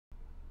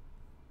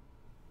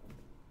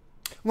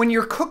When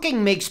your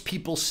cooking makes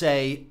people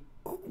say,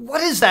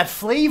 "What is that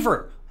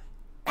flavor?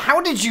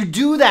 How did you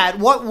do that?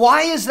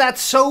 Why is that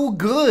so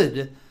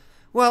good?"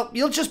 Well,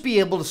 you'll just be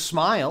able to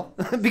smile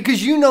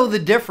because you know the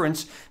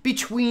difference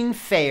between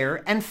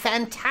fair and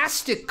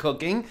fantastic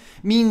cooking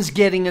means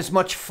getting as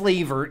much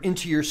flavor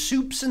into your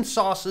soups and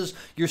sauces,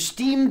 your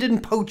steamed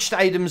and poached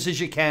items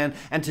as you can.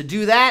 And to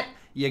do that,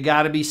 you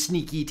gotta be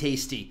sneaky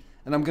tasty.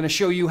 And I'm gonna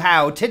show you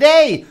how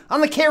today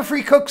on the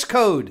Carefree Cooks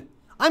Code.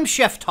 I'm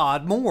Chef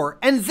Todd Moore,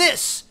 and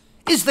this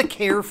is the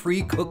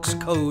Carefree Cooks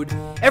Code,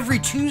 every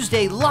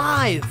Tuesday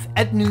live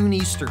at noon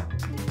Eastern.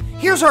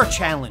 Here's our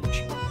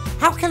challenge.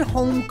 How can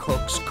home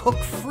cooks cook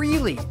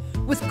freely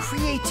with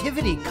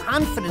creativity,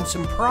 confidence,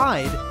 and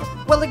pride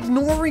while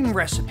ignoring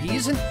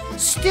recipes and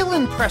still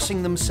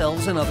impressing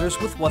themselves and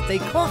others with what they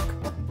cook?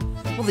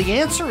 Well, the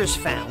answer is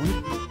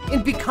found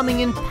in becoming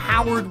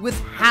empowered with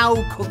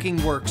how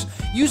cooking works,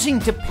 using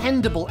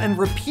dependable and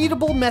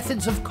repeatable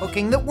methods of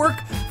cooking that work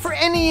for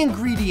any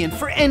ingredient,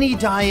 for any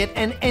diet,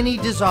 and any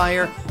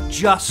desire,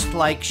 just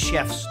like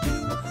chefs do.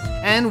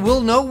 And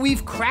we'll know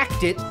we've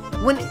cracked it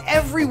when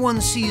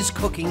everyone sees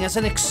cooking as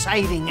an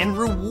exciting and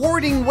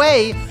rewarding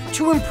way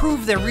to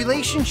improve their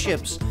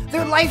relationships,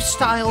 their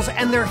lifestyles,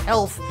 and their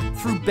health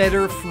through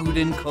better food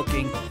and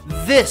cooking.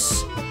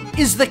 This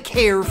is the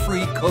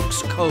Carefree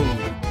Cooks Code.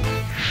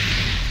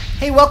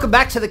 Hey, welcome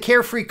back to the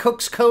Carefree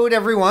Cooks Code,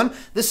 everyone.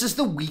 This is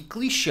the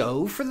weekly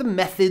show for the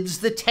methods,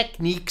 the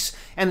techniques,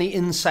 and the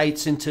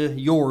insights into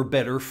your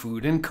better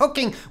food and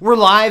cooking. We're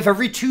live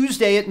every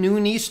Tuesday at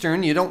noon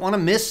Eastern. You don't want to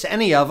miss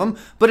any of them.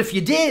 But if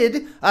you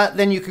did,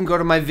 then you can go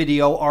to my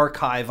video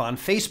archive on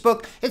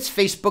Facebook. It's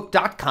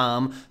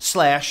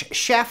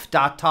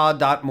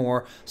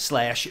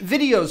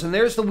facebook.com/chef.todd.moore/videos. And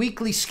there's the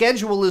weekly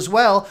schedule as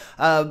well.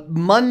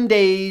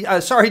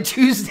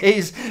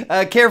 Tuesdays,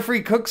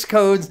 Carefree Cooks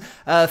Codes,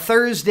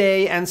 Thursday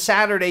and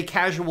Saturday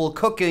casual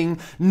cooking.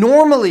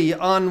 Normally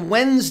on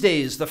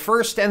Wednesdays, the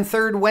first and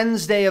third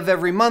Wednesday of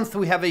every month,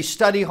 we have a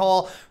study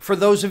hall. For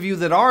those of you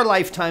that are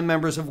lifetime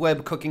members of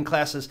web cooking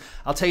classes,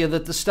 I'll tell you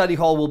that the study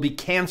hall will be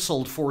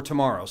canceled for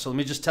tomorrow. So let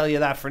me just tell you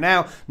that for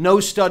now, no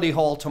study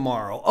hall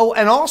tomorrow. Oh,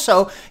 and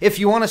also, if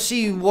you want to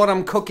see what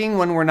I'm cooking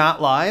when we're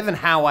not live and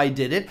how I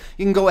did it,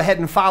 you can go ahead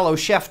and follow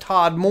Chef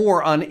Todd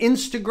Moore on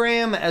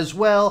Instagram as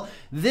well.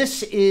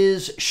 This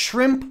is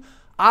shrimp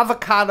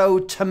avocado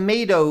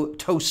tomato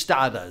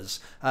tostadas.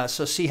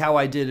 So see how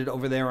I did it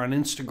over there on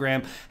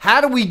Instagram.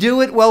 How do we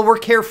do it? Well, we're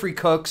Carefree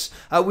Cooks.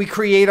 We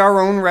create our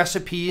own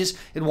recipes.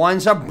 It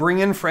winds up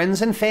bringing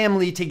friends and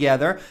family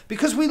together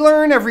because we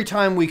learn every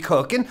time we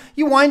cook, and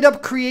you wind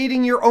up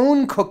creating your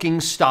own cooking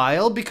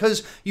style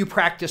because you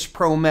practice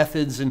pro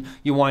methods and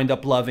you wind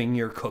up loving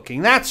your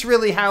cooking. That's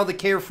really how the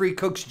Carefree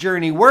Cooks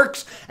journey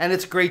works, and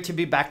it's great to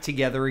be back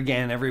together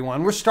again,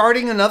 everyone. We're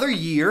starting another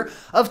year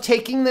of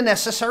taking the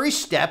necessary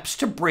steps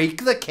to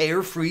break the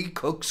Carefree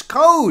Cooks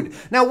Code.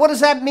 Now, what does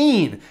that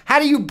mean? How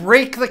do you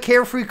break the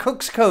Carefree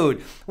Cooks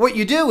Code? What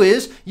you do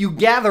is you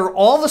gather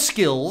all the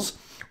skills,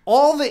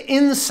 all the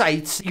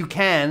insights you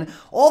can,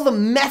 all the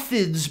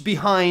methods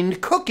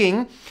behind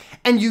cooking,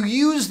 and you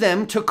use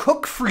them to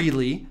cook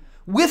freely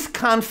with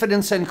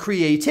confidence and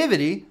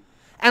creativity,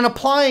 and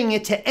applying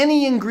it to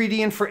any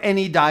ingredient for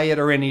any diet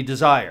or any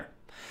desire.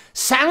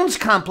 Sounds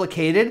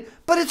complicated,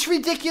 but it's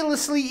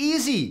ridiculously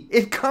easy.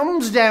 It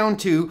comes down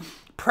to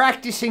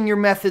practicing your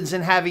methods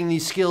and having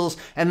these skills,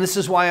 and this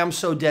is why I'm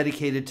so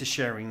dedicated to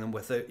sharing them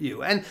with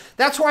you. And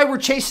that's why we're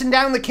chasing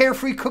down the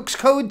Carefree Cooks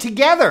Code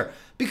together,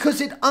 because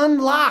it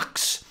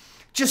unlocks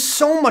just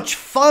so much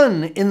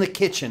fun in the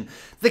kitchen.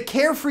 The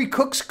Carefree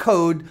Cooks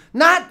Code,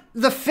 not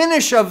the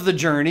finish of the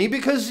journey,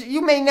 because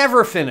you may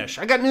never finish.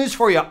 I got news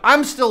for you.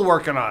 I'm still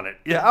working on it,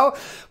 you know?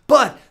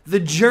 But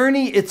the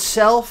journey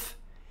itself,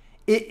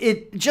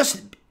 it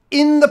just,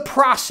 in the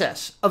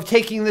process of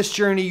taking this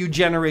journey, you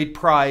generate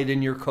pride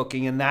in your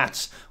cooking, and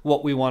that's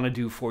what we want to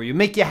do for you.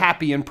 Make you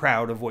happy and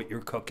proud of what you're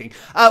cooking.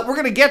 We're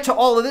going to get to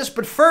all of this,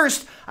 but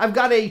first, I've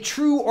got a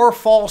true or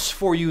false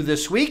for you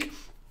this week.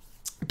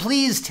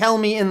 Please tell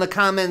me in the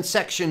comments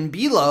section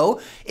below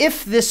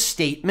if this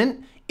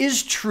statement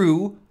is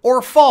true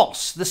or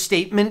false. The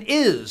statement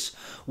is,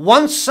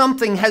 once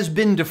something has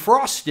been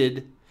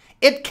defrosted,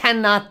 it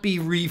cannot be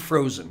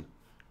refrozen.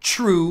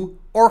 True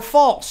or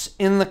false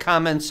in the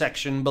comment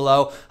section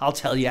below. I'll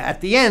tell you at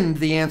the end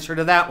the answer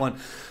to that one.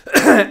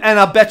 And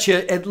I'll bet you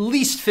at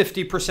least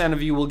 50%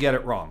 of you will get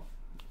it wrong.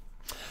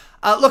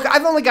 Look,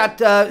 I've only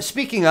got,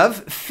 speaking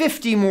of,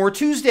 50 more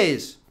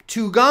Tuesdays.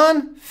 2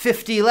 gone,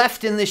 50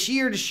 left in this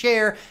year to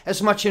share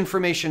as much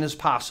information as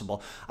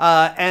possible.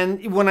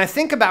 And when I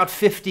think about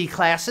 50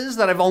 classes,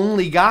 that I've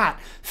only got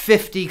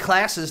 50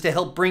 classes to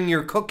help bring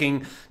your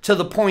cooking to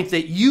the point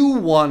that you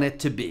want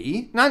it to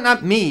be.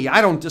 Not me, I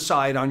don't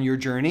decide on your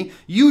journey.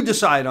 You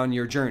decide on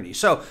your journey.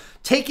 So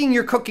taking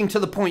your cooking to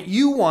the point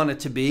you want it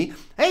to be,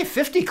 hey,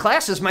 50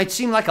 classes might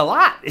seem like a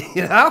lot,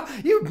 you know?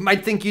 You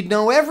might think you'd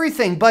know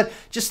everything, but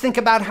just think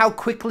about how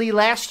quickly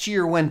last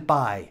year went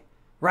by,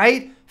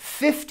 right?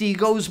 50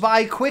 goes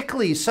by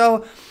quickly.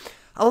 So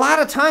a lot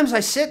of times I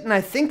sit and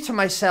I think to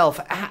myself,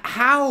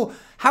 how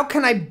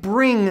can I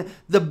bring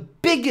the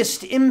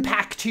biggest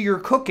impact to your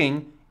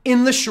cooking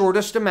in the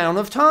shortest amount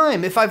of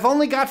time? If I've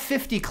only got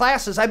 50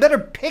 classes, I better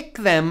pick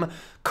them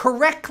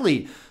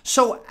correctly.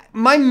 So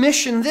my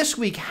mission this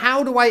week,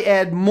 how do I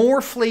add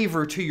more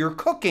flavor to your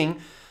cooking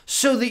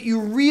so that you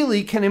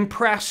really can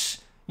impress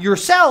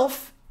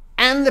yourself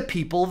and the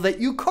people that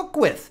you cook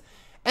with?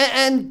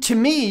 And to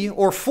me,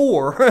 or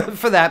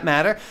for that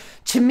matter,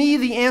 to me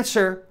the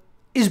answer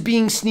is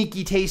being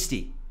sneaky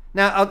tasty.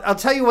 Now, I'll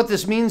tell you what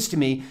this means to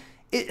me.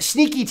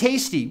 Sneaky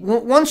tasty.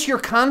 Once you're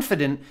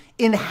confident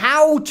in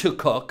how to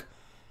cook,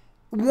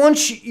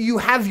 once you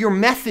have your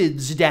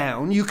methods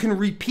down, you can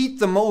repeat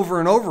them over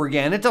and over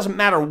again. It doesn't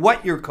matter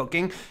what you're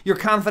cooking. You're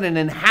confident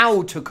in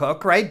how to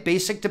cook, right?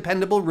 Basic,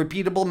 dependable,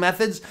 repeatable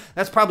methods.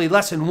 That's probably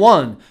lesson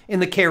 1 in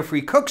the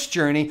Carefree Cook's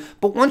journey.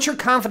 But once you're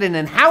confident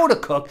in how to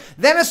cook,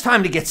 then it's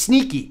time to get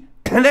sneaky.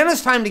 And then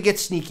it's time to get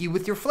sneaky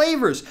with your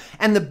flavors.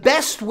 And the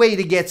best way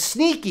to get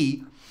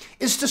sneaky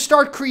is to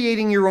start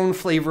creating your own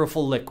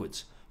flavorful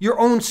liquids, your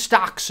own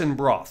stocks and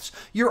broths,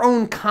 your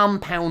own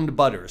compound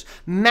butters,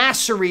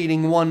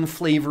 macerating one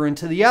flavor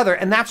into the other.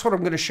 And that's what I'm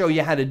going to show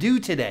you how to do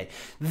today.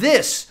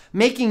 This,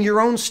 making your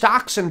own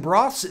stocks and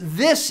broths,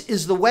 this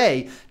is the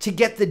way to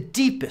get the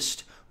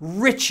deepest,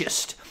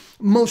 richest,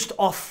 most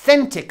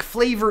authentic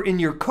flavor in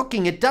your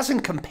cooking. It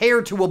doesn't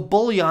compare to a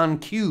bouillon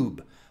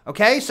cube.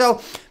 Okay,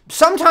 so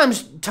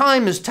sometimes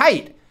time is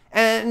tight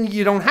and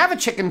you don't have a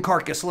chicken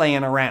carcass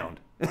laying around.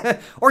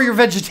 Or you're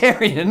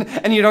vegetarian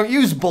and you don't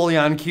use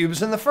bouillon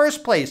cubes in the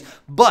first place.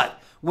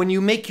 But when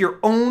you make your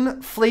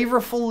own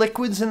flavorful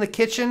liquids in the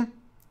kitchen,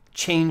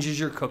 changes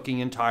your cooking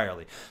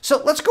entirely.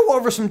 So let's go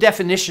over some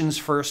definitions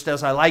first,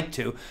 as I like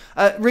to.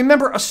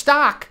 Remember, a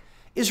stock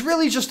is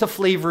really just a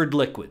flavored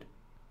liquid.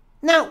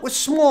 Now, with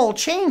small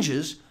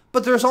changes,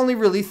 but there's only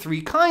really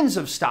 3 kinds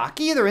of stock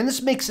either, and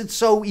this makes it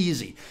so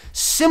easy.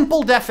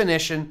 Simple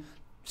definition,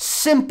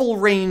 simple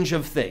range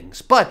of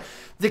things. But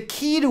the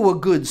key to a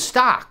good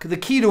stock, the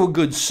key to a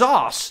good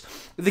sauce,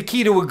 the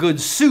key to a good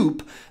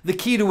soup, the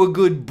key to a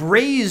good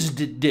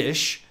braised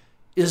dish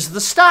is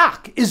the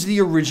stock, is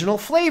the original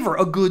flavor.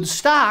 A good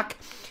stock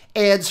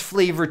adds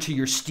flavor to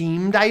your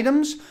steamed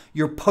items,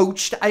 your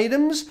poached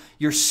items,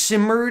 your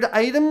simmered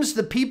items.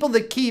 The people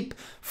that keep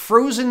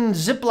frozen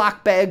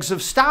Ziploc bags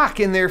of stock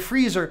in their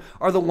freezer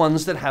are the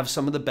ones that have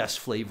some of the best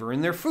flavor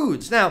in their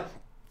foods. Now,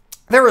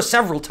 there are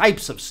several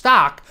types of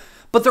stock,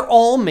 but they're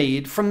all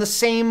made from the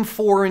same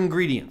 4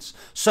 ingredients.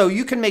 So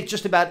you can make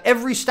just about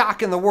every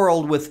stock in the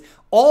world with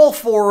all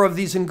 4 of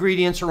these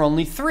ingredients or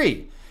only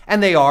 3.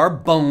 And they are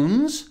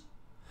bones,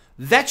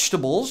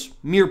 vegetables,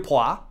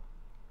 mirepoix,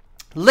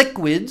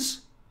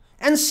 liquids,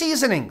 and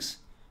seasonings.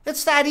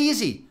 It's that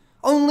easy.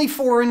 Only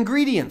 4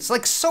 ingredients.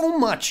 Like so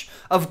much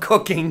of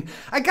cooking.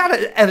 I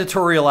gotta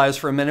editorialize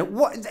for a minute.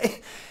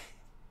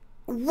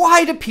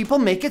 Why do people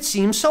make it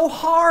seem so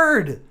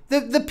hard?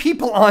 The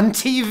people on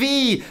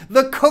TV,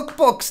 the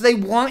cookbooks, they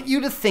want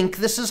you to think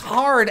this is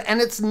hard,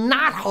 and it's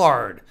not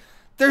hard.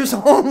 There's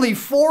only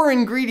 4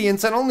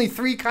 ingredients and only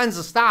 3 kinds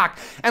of stock,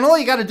 and all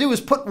you got to do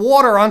is put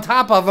water on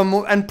top of them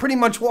and pretty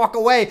much walk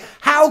away.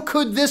 How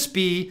could this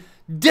be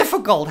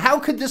difficult? How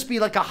could this be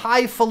like a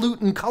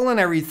highfalutin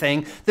culinary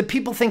thing that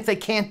people think they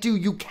can't do?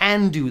 You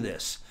can do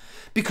this.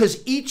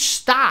 Because each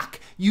stock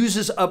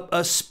uses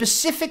a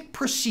specific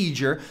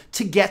procedure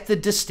to get the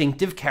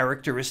distinctive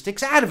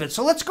characteristics out of it.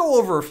 So let's go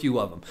over a few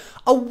of them.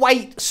 A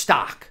white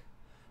stock.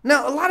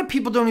 Now, a lot of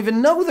people don't even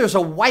know there's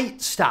a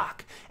white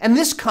stock. And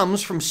this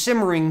comes from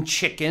simmering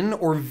chicken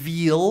or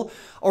veal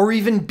or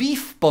even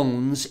beef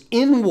bones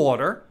in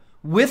water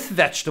with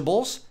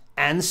vegetables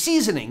and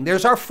seasoning.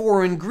 There's our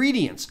 4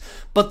 ingredients.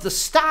 But the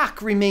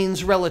stock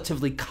remains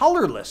relatively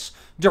colorless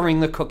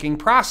during the cooking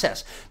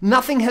process.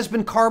 Nothing has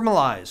been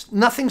caramelized.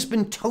 Nothing's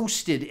been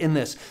toasted in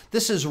this.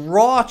 This is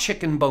raw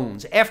chicken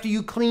bones. After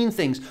you clean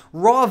things,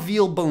 raw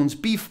veal bones,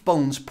 beef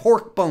bones,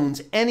 pork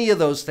bones, any of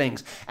those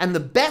things. And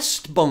the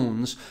best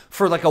bones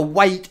for like a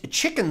white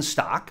chicken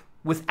stock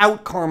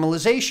without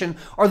caramelization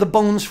are the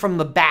bones from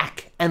the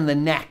back and the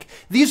neck.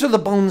 These are the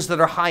bones that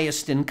are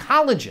highest in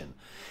collagen.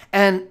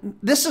 And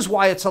this is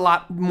why it's a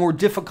lot more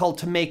difficult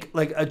to make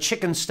like a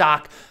chicken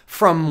stock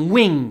from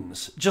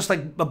wings, just like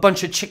a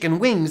bunch of chicken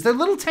wings. They're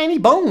little tiny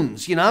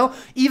bones, you know,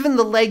 even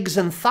the legs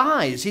and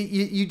thighs.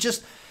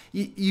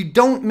 You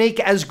don't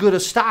make as good a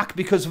stock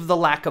because of the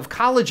lack of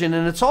collagen.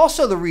 And it's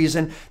also the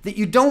reason that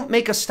you don't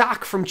make a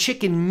stock from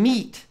chicken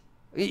meat.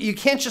 You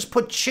can't just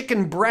put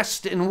chicken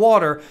breast in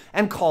water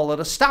and call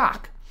it a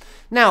stock.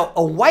 Now,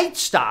 a white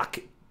stock,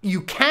 you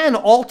can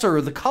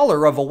alter the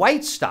color of a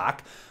white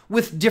stock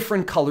with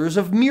different colors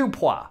of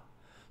mirepoix.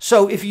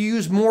 So if you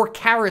use more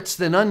carrots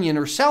than onion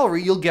or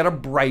celery, you'll get a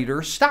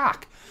brighter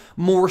stock.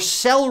 More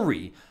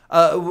celery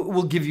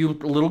will give you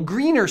a little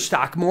greener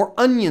stock. More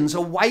onions,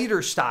 a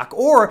whiter stock.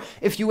 Or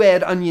if you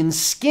add onion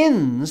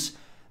skins,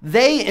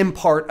 they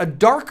impart a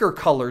darker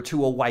color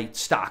to a white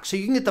stock. So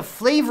you can get the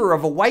flavor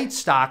of a white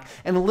stock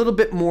and a little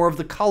bit more of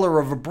the color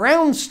of a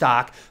brown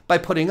stock by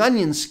putting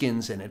onion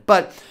skins in it.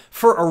 But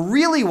for a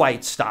really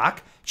white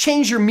stock,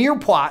 Change your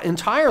mirepoix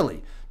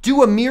entirely.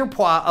 Do a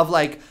mirepoix of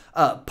like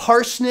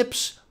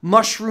parsnips,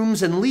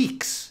 mushrooms, and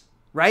leeks,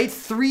 right?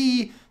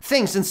 3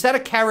 things. Instead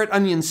of carrot,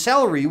 onion,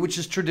 celery, which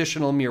is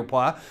traditional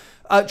mirepoix,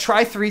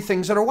 try 3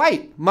 things that are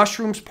white: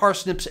 mushrooms,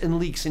 parsnips, and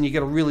leeks, and you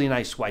get a really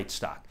nice white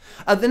stock.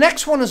 The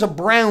next one is a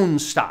brown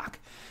stock.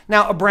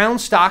 Now, a brown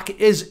stock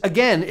is,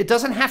 again, it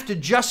doesn't have to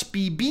just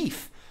be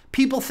beef.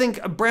 People think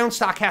a brown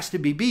stock has to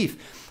be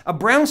beef. A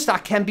brown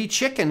stock can be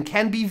chicken,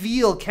 can be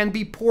veal, can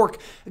be pork,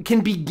 can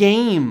be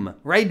game,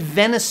 right?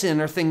 Venison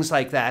or things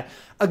like that.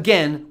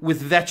 Again,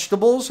 with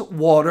vegetables,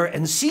 water,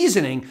 and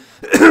seasoning.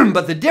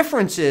 But the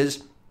difference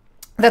is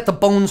that the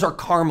bones are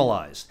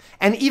caramelized.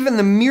 And even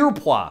the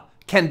mirepoix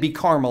can be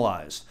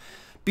caramelized.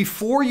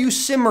 Before you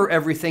simmer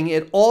everything,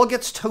 it all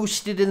gets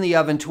toasted in the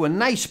oven to a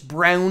nice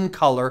brown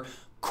color,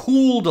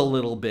 cooled a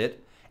little bit,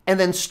 and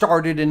then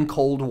started in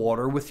cold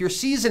water with your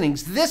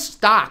seasonings. This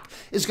stock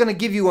is going to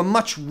give you a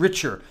much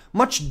richer,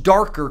 much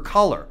darker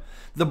color.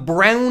 The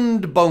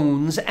browned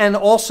bones, and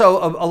also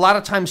a lot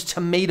of times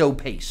tomato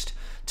paste.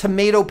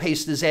 Tomato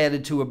paste is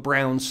added to a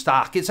brown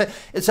stock. It's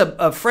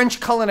a French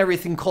culinary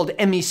thing called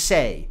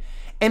émissé.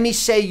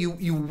 Émissé,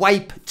 you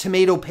wipe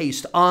tomato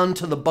paste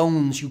onto the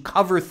bones. You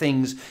cover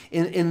things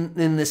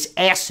in this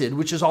acid,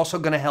 which is also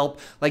going to help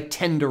like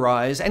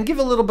tenderize and give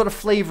a little bit of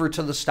flavor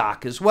to the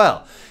stock as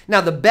well. Now,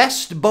 the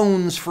best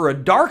bones for a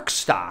dark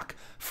stock,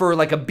 for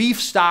like a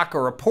beef stock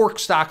or a pork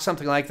stock,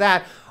 something like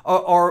that,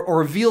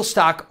 or a veal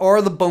stock,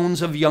 are the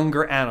bones of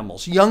younger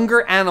animals.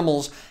 Younger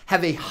animals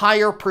have a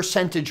higher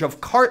percentage of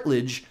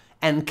cartilage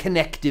and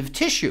connective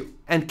tissue.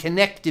 And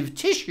connective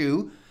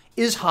tissue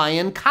is high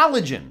in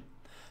collagen.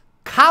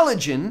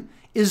 Collagen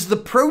is the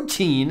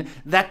protein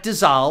that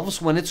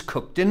dissolves when it's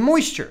cooked in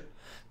moisture.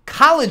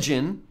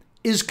 Collagen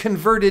is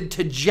converted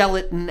to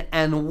gelatin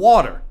and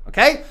water,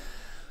 okay?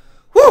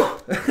 Whew!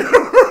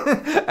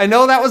 I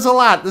know that was a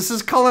lot. This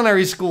is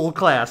culinary school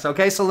class,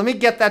 okay? So let me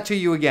get that to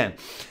you again.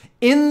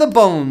 In the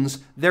bones,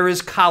 there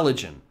is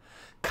collagen.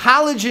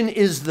 Collagen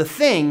is the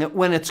thing,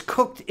 when it's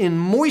cooked in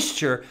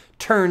moisture,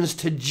 turns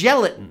to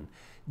gelatin.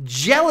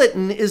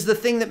 Gelatin is the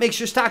thing that makes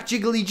your stock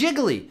jiggly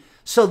jiggly.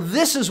 So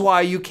this is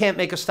why you can't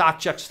make a stock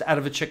just out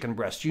of a chicken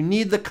breast. You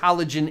need the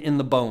collagen in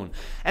the bone.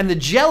 And the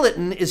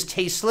gelatin is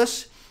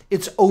tasteless,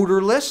 it's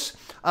odorless,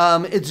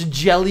 it's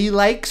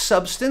jelly-like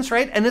substance,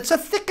 right? And it's a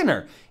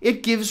thickener.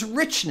 It gives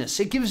richness,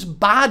 it gives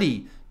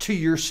body to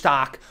your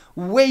stock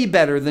way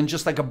better than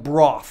just like a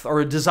broth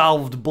or a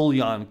dissolved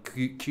bouillon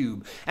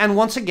cube. And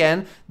once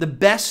again, the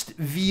best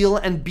veal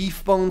and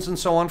beef bones and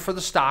so on for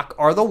the stock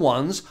are the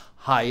ones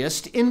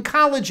highest in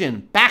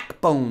collagen.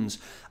 Backbones,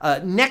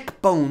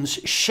 neck bones,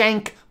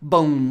 shank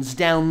bones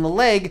down the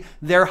leg,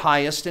 they're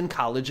highest in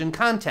collagen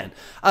content.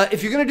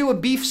 If you're going to do a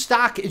beef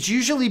stock, it's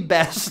usually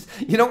best,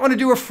 you don't want to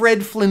do a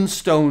Fred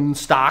Flintstone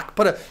stock,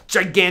 put a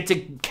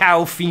gigantic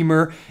cow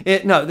femur.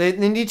 No, they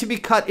need to be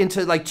cut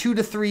into like 2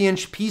 to 3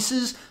 inch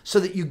pieces so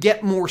that you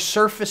get more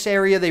surface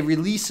area. They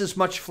release as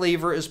much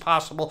flavor as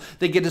possible.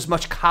 They get as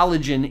much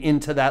collagen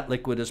into that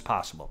liquid as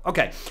possible.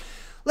 Okay.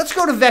 Let's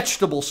go to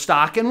vegetable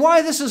stock and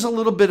why this is a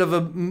little bit of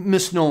a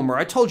misnomer.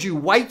 I told you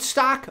white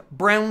stock,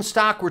 brown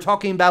stock, we're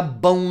talking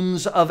about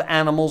bones of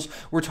animals.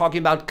 We're talking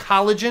about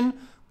collagen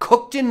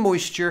cooked in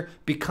moisture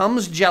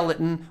becomes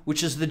gelatin,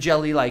 which is the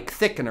jelly-like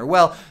thickener.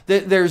 Well,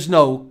 there's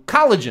no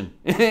collagen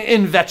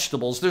in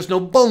vegetables. There's no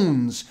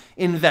bones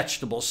in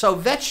vegetables. So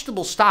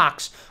vegetable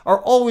stocks are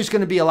always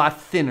going to be a lot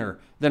thinner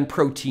than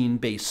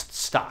protein-based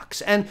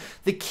stocks. And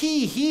the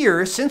key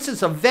here, since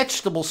it's a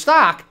vegetable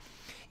stock,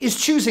 is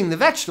choosing the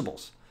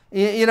vegetables.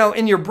 You know,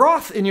 in your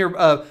broth, in your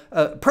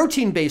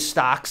protein-based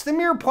stocks, the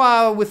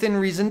mirepoix, within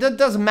reason,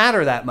 doesn't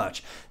matter that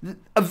much.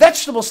 A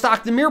vegetable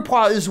stock, the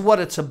mirepoix is what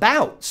it's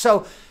about.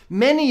 So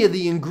many of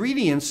the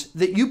ingredients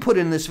that you put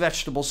in this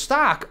vegetable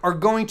stock are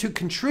going to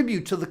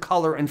contribute to the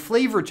color and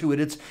flavor to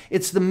it.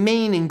 It's the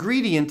main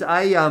ingredient.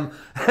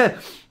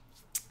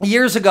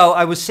 Years ago,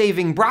 I was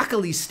saving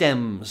broccoli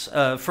stems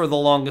for the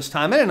longest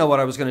time. I didn't know what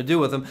I was going to do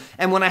with them.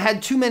 And when I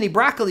had too many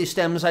broccoli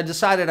stems, I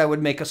decided I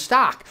would make a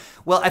stock.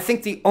 Well, I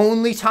think the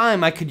only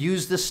time I could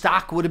use this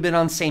stock would have been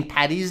on St.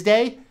 Patty's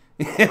Day.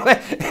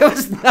 It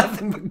was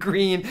nothing but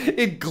green.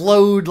 It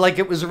glowed like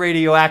it was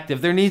radioactive.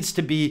 There needs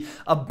to be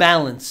a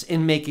balance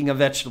in making a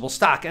vegetable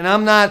stock. And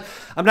I'm not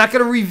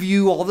going to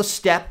review all the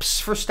steps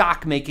for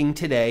stock making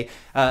today.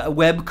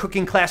 Web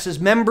Cooking Classes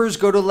members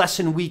go to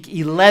lesson week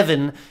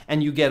 11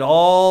 and you get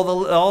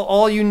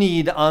all you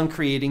need on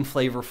creating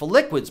flavorful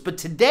liquids. But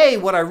today,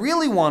 what I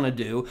really want to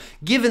do,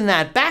 given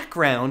that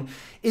background,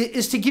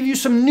 is to give you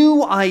some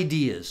new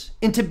ideas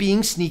into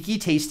being sneaky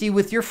tasty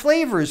with your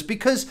flavors,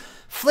 because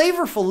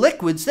flavorful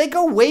liquids, they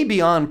go way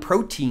beyond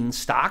protein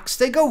stocks.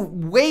 They go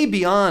way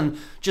beyond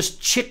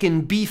just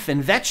chicken, beef,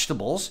 and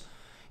vegetables.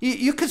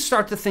 You could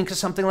start to think of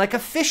something like a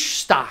fish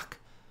stock.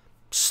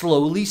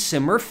 Slowly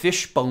simmer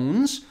fish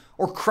bones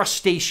or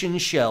crustacean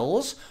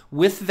shells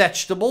with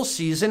vegetable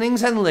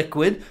seasonings and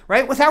liquid,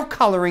 right? Without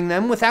coloring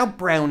them, without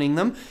browning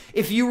them.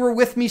 If you were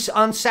with me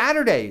on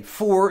Saturday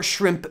for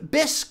shrimp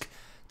bisque,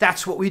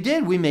 That's what we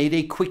did. We made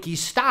a quickie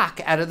stock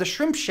out of the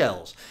shrimp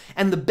shells.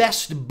 And the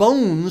best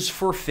bones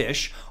for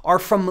fish are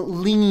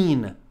from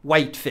lean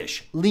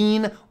whitefish,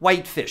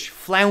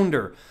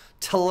 flounder,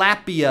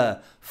 tilapia,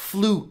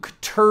 fluke,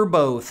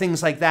 turbo,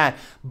 things like that.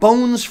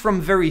 Bones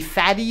from very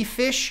fatty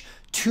fish,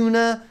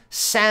 tuna,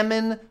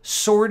 salmon,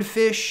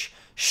 swordfish,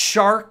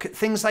 shark,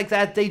 things like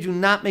that, they do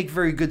not make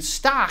very good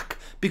stock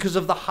because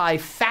of the high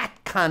fat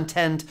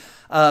content,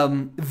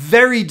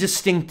 very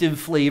distinctive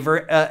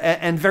flavor,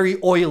 and very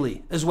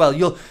oily as well.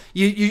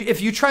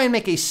 If you try and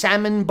make a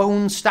salmon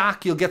bone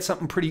stock, you'll get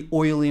something pretty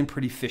oily and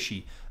pretty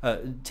fishy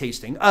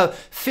tasting.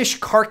 Fish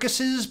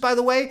carcasses, by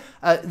the way,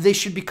 they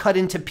should be cut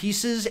into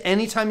pieces.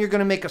 Anytime you're going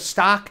to make a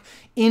stock,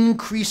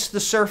 increase the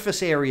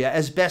surface area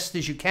as best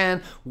as you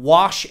can.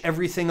 Wash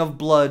everything of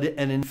blood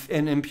and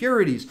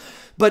impurities.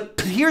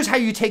 But here's how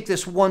you take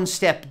this one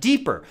step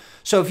deeper.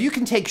 So if you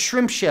can take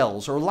shrimp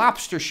shells or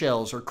lobster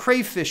shells or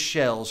crayfish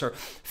shells or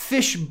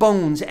fish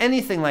bones,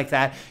 anything like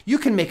that, you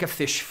can make a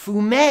fish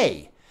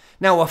fumet.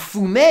 Now, a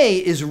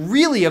fumet is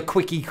really a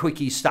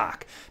quickie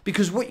stock,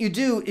 because what you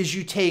do is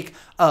you take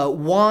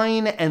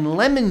wine and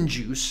lemon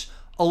juice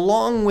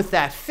along with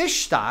that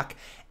fish stock,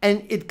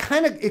 and it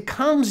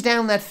calms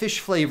down that fish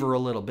flavor a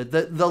little bit.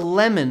 The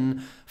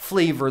lemon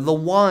flavor, the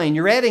wine,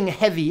 you're adding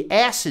heavy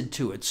acid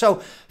to it.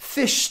 So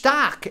fish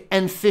stock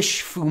and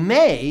fish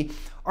fumet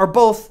are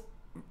both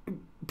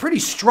pretty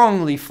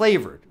strongly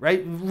flavored,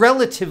 right?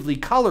 Relatively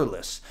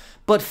colorless.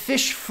 But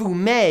fish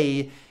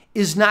fumet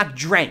is not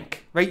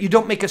drank, right? You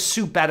don't make a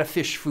soup out of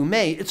fish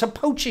fumet. It's a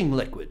poaching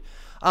liquid.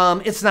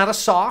 It's not a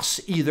sauce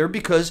either,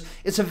 because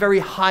it's a very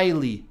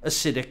highly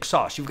acidic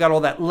sauce. You've got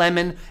all that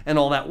lemon and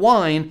all that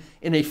wine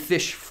in a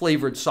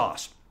fish-flavored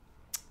sauce.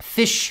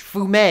 Fish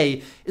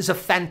fumet is a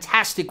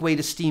fantastic way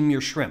to steam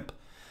your shrimp.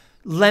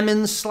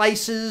 Lemon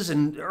slices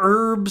and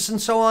herbs and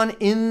so on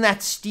in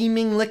that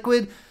steaming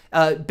liquid.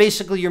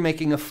 Basically, you're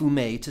making a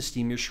fumet to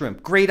steam your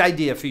shrimp. Great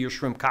idea for your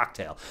shrimp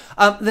cocktail.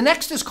 The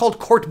next is called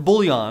court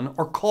bouillon,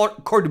 or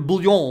court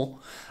bouillon.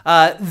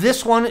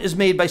 This one is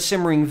made by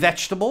simmering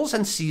vegetables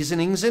and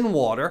seasonings in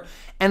water.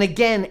 And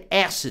again,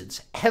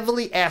 acids,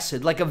 heavily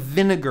acid, like a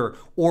vinegar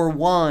or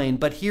wine.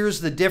 But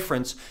here's the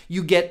difference.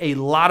 You get a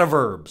lot of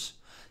herbs.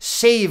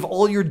 Save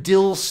all your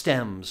dill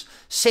stems.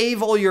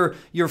 Save all your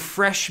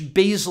fresh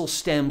basil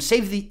stems.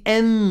 Save the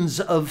ends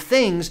of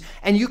things,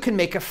 and you can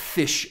make an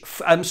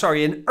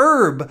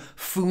herb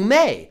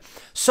fumet.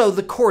 So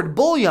the court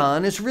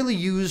bouillon is really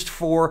used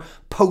for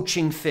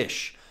poaching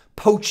fish,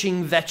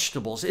 poaching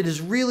vegetables. It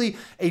is really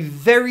a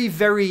very,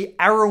 very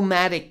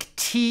aromatic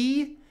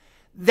tea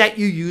that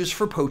you use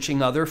for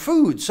poaching other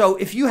foods. So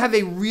if you have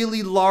a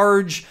really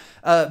large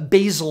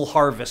basil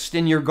harvest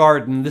in your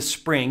garden this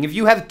spring, if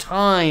you have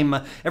thyme,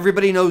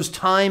 everybody knows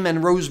thyme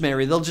and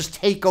rosemary, they'll just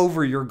take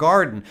over your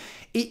garden.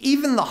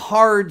 Even the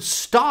hard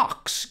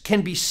stalks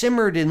can be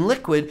simmered in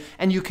liquid,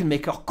 and you can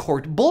make a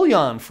court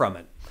bouillon from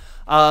it.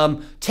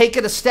 Take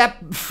it a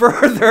step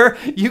further,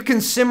 you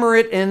can simmer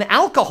it in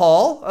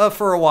alcohol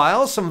for a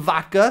while, some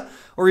vodka,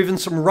 or even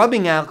some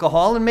rubbing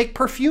alcohol, and make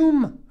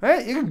perfume,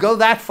 right? You can go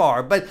that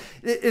far, but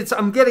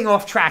I'm getting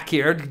off track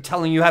here,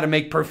 telling you how to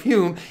make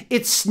perfume.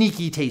 It's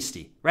sneaky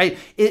tasty, right?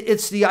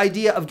 It's the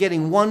idea of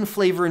getting one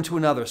flavor into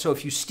another. So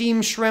if you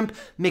steam shrimp,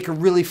 make a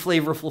really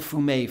flavorful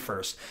fumet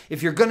first.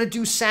 If you're gonna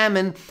do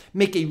salmon,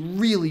 make a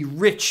really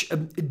rich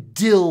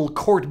dill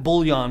court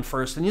bouillon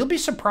first, and you'll be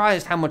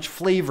surprised how much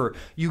flavor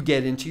you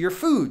get into your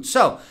food.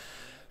 So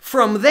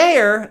from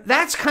there,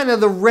 that's kind of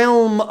the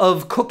realm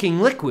of cooking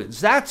liquids.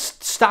 That's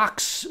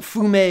stocks,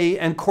 fumet,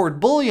 and court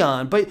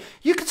bouillon. But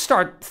you could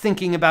start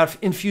thinking about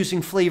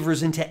infusing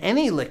flavors into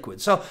any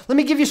liquid. So let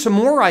me give you some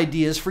more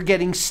ideas for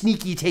getting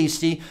sneaky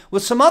tasty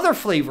with some other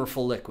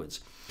flavorful liquids.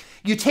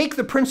 You take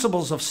the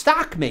principles of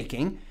stock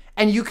making,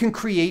 and you can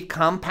create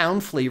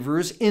compound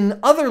flavors in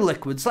other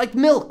liquids like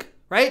milk,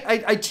 right?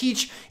 I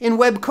teach in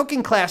web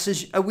cooking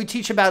classes, we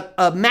teach about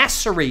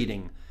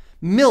macerating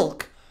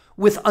milk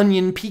with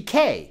onion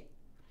piquet.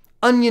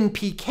 Onion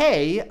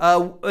piquet,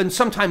 and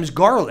sometimes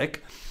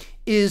garlic,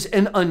 is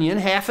an onion,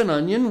 half an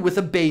onion with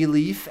a bay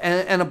leaf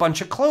and a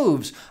bunch of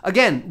cloves.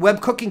 Again, web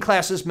cooking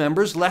classes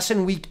members,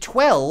 lesson week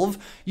 12,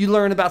 you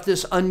learn about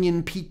this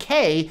onion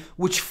piquet,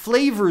 which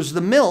flavors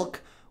the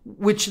milk,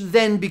 which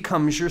then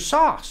becomes your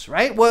sauce,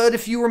 right? What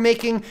if you were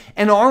making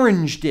an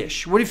orange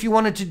dish? What if you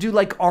wanted to do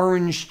like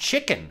orange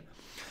chicken?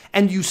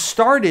 And you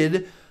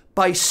started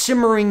by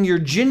simmering your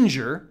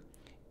ginger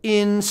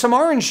in some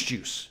orange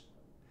juice.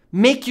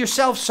 Make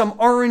yourself some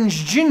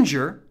orange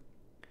ginger,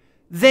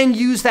 then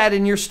use that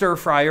in your stir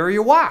fry or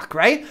your wok,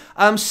 right?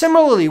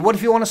 Similarly, what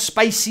if you want a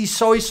spicy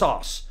soy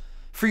sauce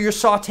for your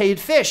sauteed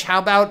fish? How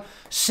about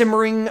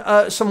simmering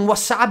some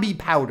wasabi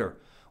powder,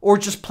 or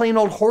just plain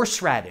old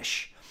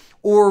horseradish,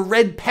 or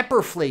red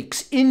pepper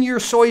flakes in your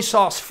soy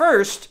sauce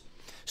first,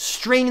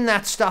 strain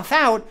that stuff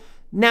out.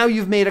 Now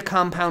you've made a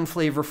compound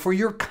flavor for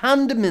your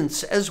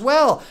condiments as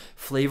well.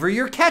 Flavor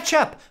your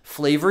ketchup,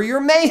 flavor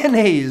your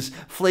mayonnaise,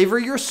 flavor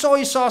your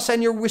soy sauce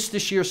and your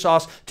Worcestershire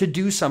sauce to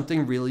do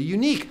something really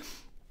unique.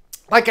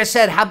 Like I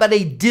said, how about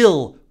a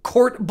dill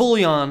court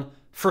bouillon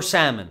for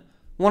salmon.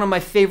 One of my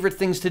favorite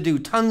things to do.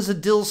 Tons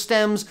of dill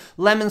stems,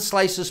 lemon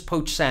slices,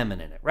 poached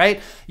salmon in it,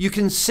 right? You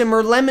can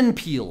simmer lemon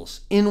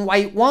peels in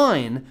white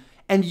wine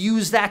and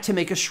use that to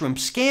make a shrimp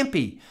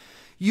scampi.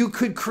 You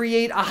could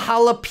create a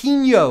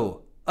jalapeno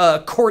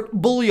court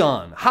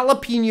bouillon.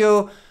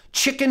 Jalapeno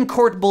chicken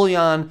court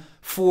bouillon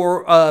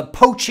for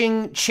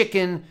poaching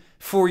chicken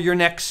for your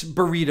next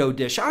burrito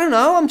dish. I don't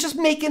know. I'm just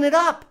making it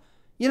up.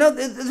 You know,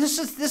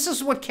 this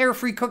is what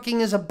carefree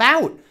cooking is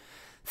about.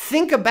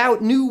 Think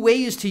about new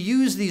ways to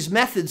use these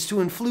methods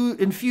to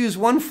infuse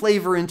one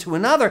flavor into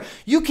another.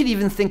 You could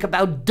even think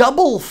about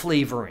double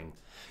flavoring.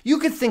 You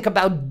could think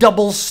about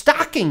double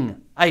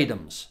stocking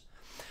items.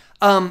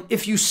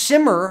 If you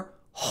simmer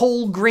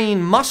whole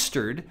grain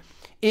mustard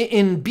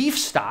in beef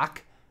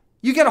stock,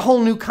 you get a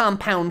whole new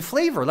compound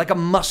flavor, like a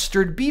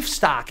mustard beef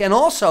stock. And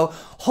also,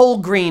 whole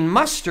grain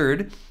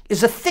mustard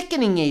is a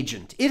thickening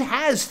agent. It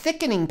has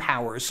thickening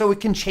powers, so it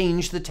can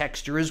change the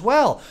texture as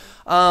well.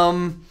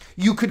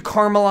 You could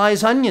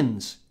caramelize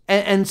onions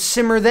and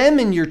simmer them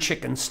in your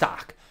chicken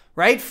stock,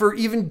 right? For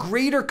even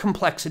greater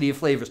complexity of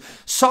flavors.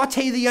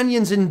 Saute the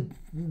onions in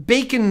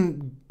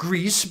bacon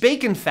grease,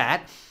 bacon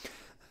fat,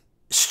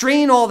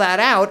 strain all that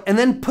out, and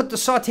then put the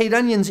sauteed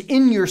onions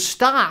in your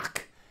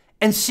stock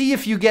and see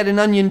if you get an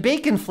onion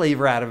bacon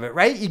flavor out of it,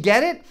 right? You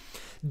get it?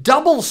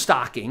 Double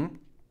stocking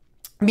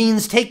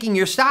means taking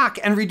your stock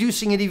and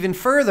reducing it even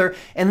further,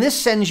 and this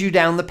sends you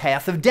down the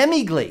path of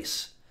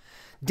demi-glace.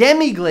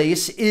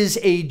 Demi-glace is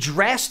a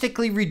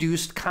drastically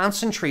reduced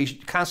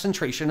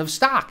concentration of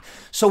stock.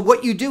 So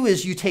what you do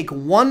is you take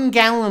 1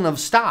 gallon of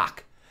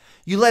stock,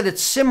 you let it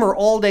simmer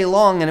all day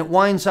long, and it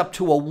winds up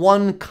to a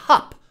 1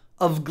 cup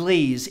of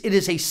glaze. It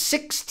is a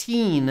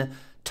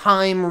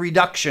 16-time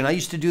reduction. I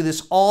used to do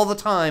this all the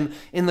time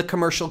in the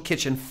commercial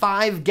kitchen.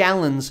 5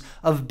 gallons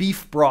of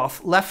beef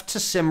broth left to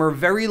simmer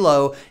very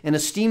low in a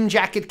steam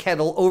jacket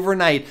kettle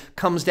overnight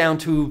comes down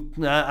to,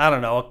 I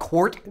don't know, a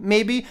quart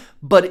maybe,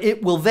 but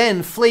it will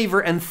then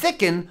flavor and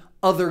thicken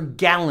other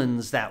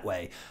gallons that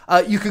way.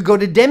 You could go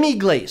to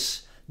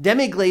demi-glace.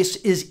 Demi-glace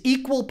is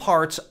equal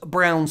parts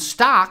brown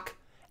stock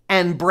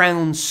and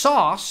brown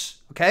sauce.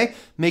 Okay,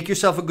 make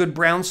yourself a good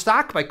brown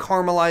stock by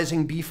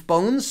caramelizing beef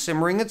bones,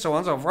 simmering it, so on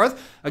and so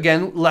forth.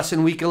 Again,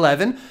 lesson week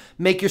 11.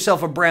 Make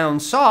yourself a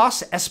brown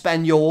sauce,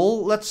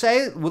 Espanol, let's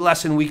say,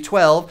 lesson week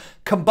 12.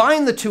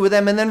 Combine the two of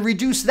them and then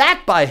reduce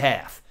that by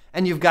half,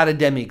 and you've got a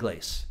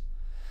demi-glace.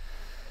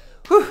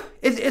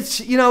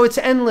 It's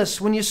endless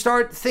when you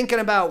start thinking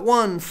about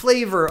one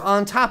flavor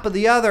on top of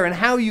the other and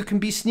how you can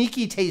be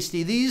sneaky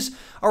tasty. These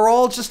are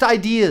all just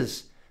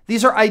ideas.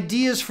 These are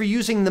ideas for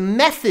using the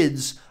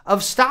methods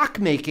of stock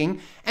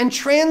making and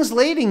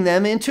translating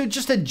them into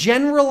just a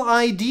general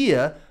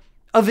idea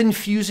of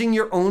infusing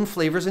your own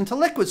flavors into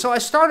liquid. So I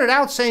started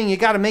out saying you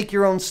got to make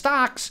your own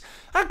stocks.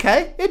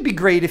 Okay, it'd be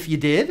great if you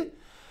did.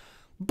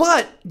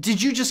 But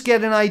did you just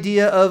get an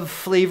idea of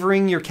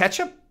flavoring your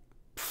ketchup?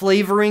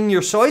 Flavoring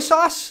your soy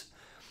sauce?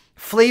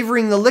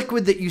 Flavoring the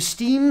liquid that you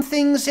steam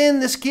things in?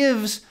 This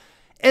gives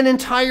an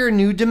entire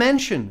new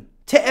dimension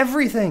to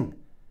everything.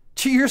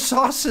 To your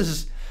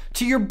sauces,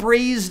 to your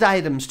braised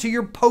items, to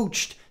your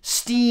poached,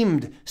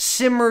 steamed,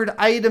 simmered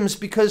items,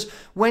 because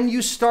when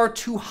you start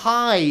to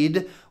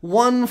hide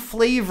one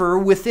flavor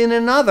within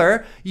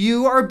another,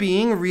 you are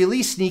being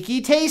really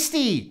sneaky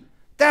tasty.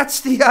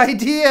 That's the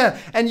idea.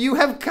 And you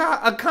have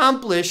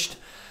accomplished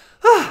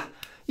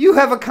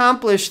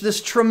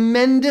this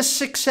tremendous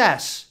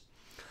success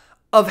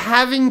of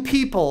having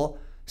people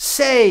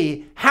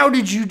say, how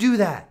did you do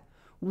that?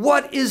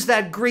 What is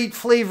that great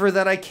flavor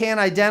that I can't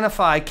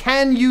identify?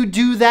 Can you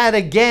do that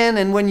again?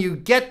 And when you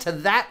get to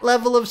that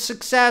level of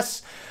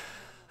success,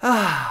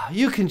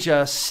 you can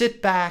just sit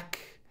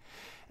back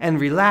and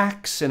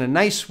relax in a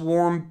nice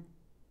warm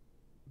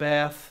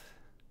bath.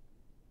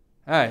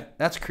 All right,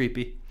 that's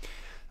creepy.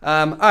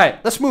 All right,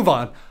 let's move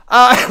on.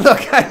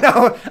 Look,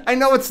 I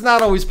know it's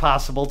not always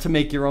possible to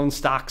make your own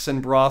stocks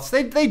and broths.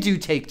 They do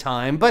take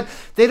time, but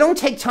they don't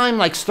take time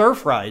like stir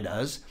fry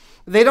does.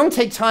 They don't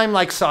take time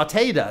like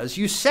saute does.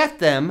 You set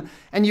them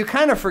and you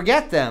kind of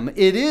forget them.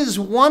 It is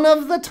one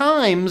of the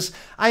times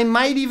I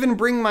might even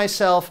bring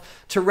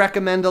myself to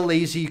recommend a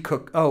lazy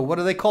cook. Oh, what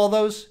do they call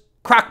those?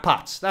 Crock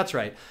pots. That's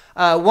right.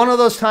 One of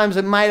those times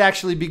it might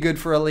actually be good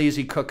for a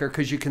lazy cooker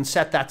because you can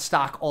set that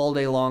stock all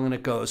day long and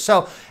it goes.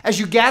 So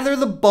as you gather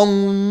the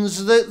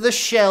bones, the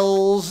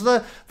shells,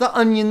 the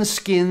onion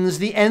skins,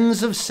 the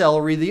ends of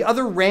celery, the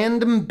other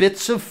random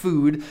bits of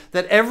food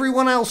that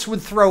everyone else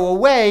would throw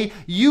away,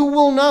 you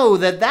will know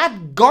that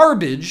that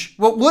garbage,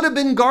 what would have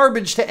been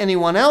garbage to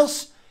anyone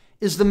else,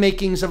 is the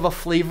makings of a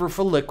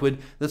flavorful liquid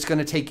that's going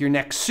to take your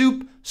next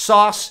soup,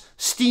 sauce,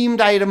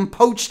 steamed item,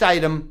 poached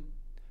item,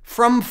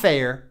 from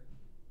fair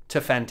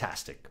to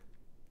fantastic.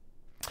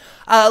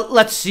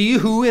 Let's see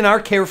who in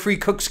our Carefree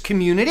Cooks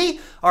community,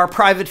 our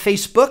private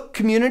Facebook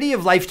community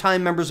of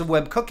lifetime members of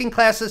web cooking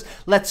classes,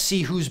 let's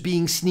see who's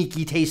being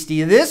sneaky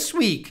tasty this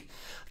week.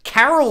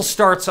 Carol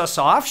starts us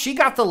off. She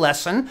got the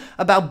lesson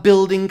about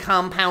building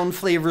compound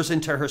flavors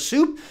into her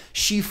soup.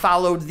 She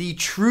followed the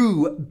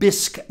true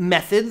bisque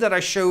method that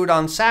I showed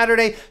on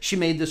Saturday. She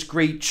made this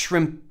great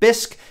shrimp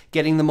bisque,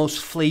 getting the most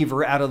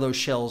flavor out of those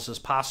shells as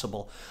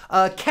possible.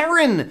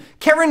 Karen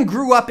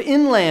grew up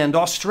inland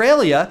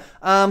Australia,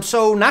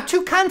 so not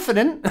too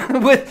confident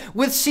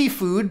with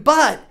seafood,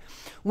 but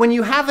when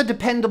you have a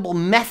dependable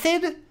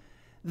method,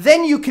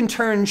 then you can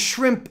turn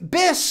shrimp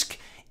bisque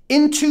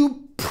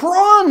into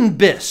prawn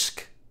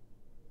bisque.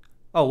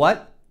 Oh,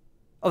 what?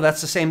 Oh,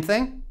 that's the same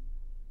thing?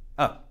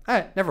 Oh, all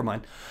right, never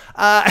mind.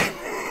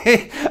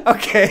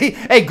 Okay.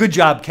 Hey, good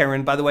job,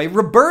 Karen, by the way.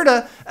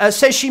 Roberta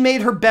says she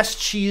made her best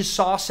cheese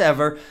sauce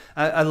ever.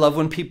 I love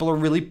when people are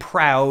really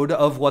proud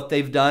of what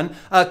they've done.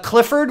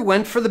 Clifford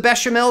went for the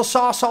bechamel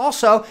sauce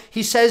also.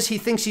 He says he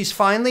thinks he's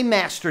finally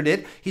mastered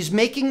it. He's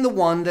making the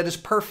one that is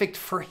perfect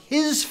for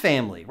his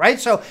family, right?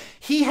 So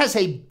he has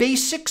a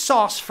basic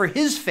sauce for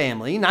his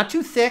family, not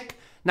too thick,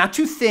 not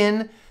too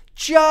thin,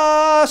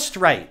 just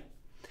right.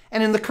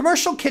 And in the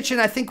commercial kitchen,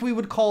 I think we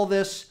would call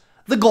this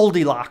the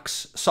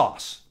Goldilocks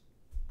sauce.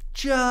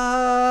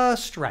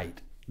 Just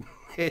right.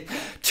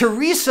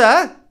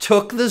 Teresa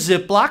took the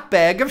Ziploc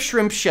bag of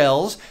shrimp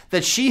shells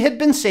that she had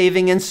been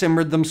saving and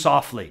simmered them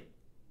softly.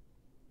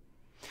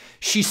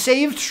 She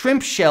saved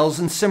shrimp shells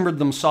and simmered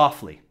them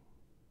softly.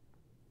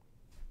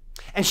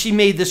 And she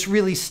made this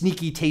really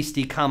sneaky,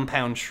 tasty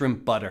compound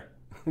shrimp butter.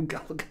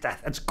 God, look at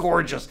that. That's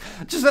gorgeous.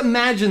 Just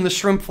imagine the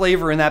shrimp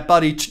flavor in that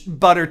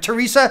butter.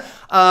 Teresa,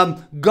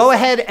 go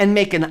ahead and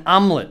make an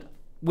omelet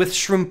with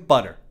shrimp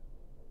butter.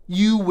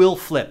 You will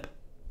flip.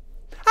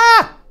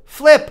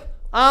 Flip,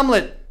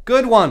 omelet,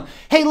 good one.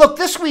 Hey, look,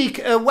 this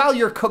week, while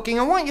you're cooking,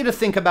 I want you to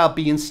think about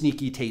being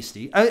sneaky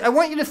tasty. I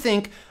want you to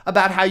think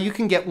about how you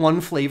can get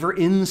one flavor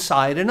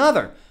inside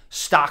another.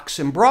 Stocks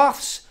and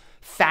broths,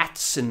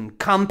 fats and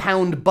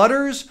compound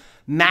butters,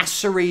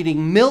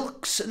 macerating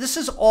milks. This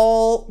is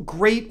all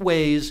great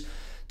ways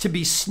to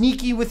be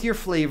sneaky with your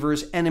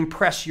flavors and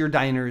impress your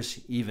diners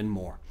even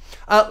more.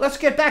 Let's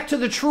get back to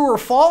the true or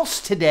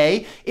false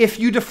today. If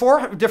you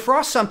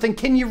defrost something,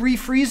 can you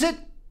refreeze it?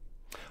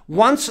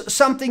 Once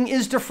something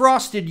is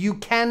defrosted, you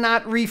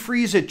cannot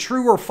refreeze it.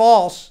 True or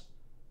false?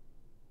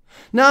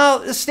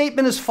 No, the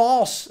statement is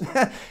false.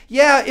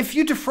 Yeah, if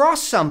you defrost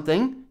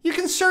something, you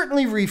can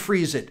certainly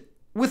refreeze it,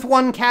 with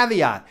one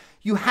caveat.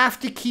 You have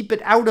to keep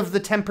it out of the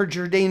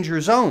temperature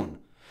danger zone.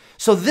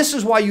 So this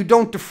is why you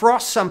don't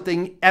defrost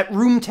something at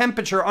room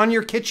temperature on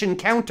your kitchen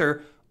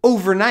counter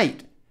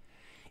overnight.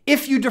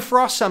 If you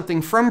defrost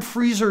something from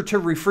freezer to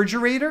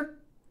refrigerator,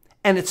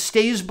 and it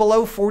stays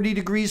below 40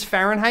 degrees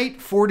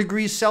Fahrenheit, 4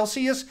 degrees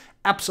Celsius,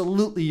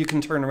 absolutely you can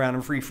turn around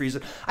and refreeze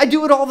it. I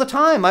do it all the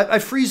time. I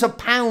freeze a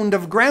pound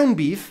of ground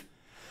beef.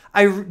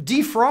 I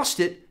defrost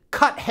it,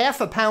 cut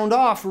half a pound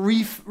off,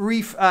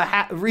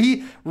 re-wrap,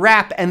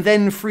 and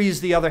then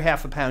freeze the other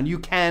half a pound. You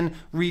can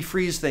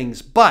refreeze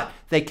things, but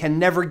they can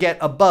never get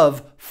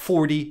above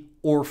 40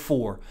 or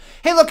 4.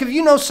 Hey, look, if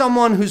you know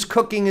someone whose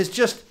cooking is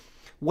just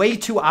way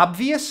too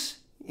obvious,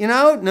 you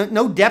know,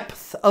 no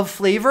depth of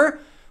flavor,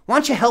 why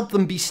don't you help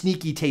them be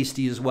sneaky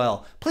tasty as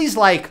well? Please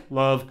like,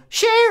 love,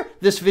 share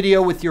this video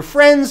with your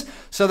friends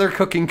so their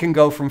cooking can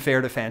go from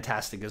fair to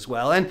fantastic as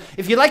well. And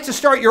if you'd like to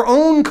start your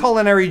own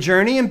culinary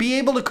journey and be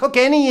able to cook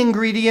any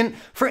ingredient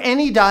for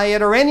any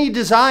diet or any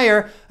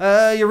desire,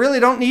 you really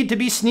don't need to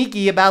be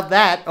sneaky about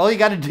that. All you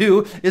got to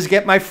do is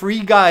get my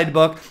free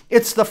guidebook.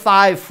 It's the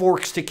 5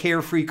 Forks to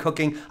Carefree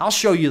Cooking. I'll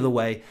show you the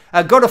way.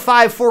 Go to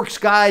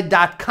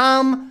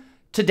 5forksguide.com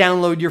to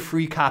download your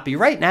free copy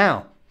right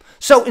now.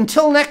 So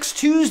until next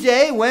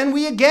Tuesday, when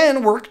we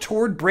again work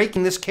toward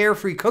breaking this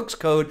Carefree Cooks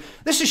Code,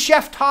 this is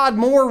Chef Todd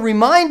Moore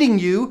reminding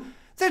you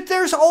that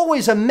there's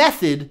always a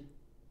method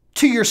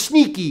to your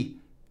sneaky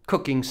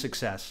cooking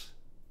success.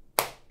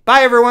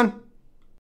 Bye, everyone.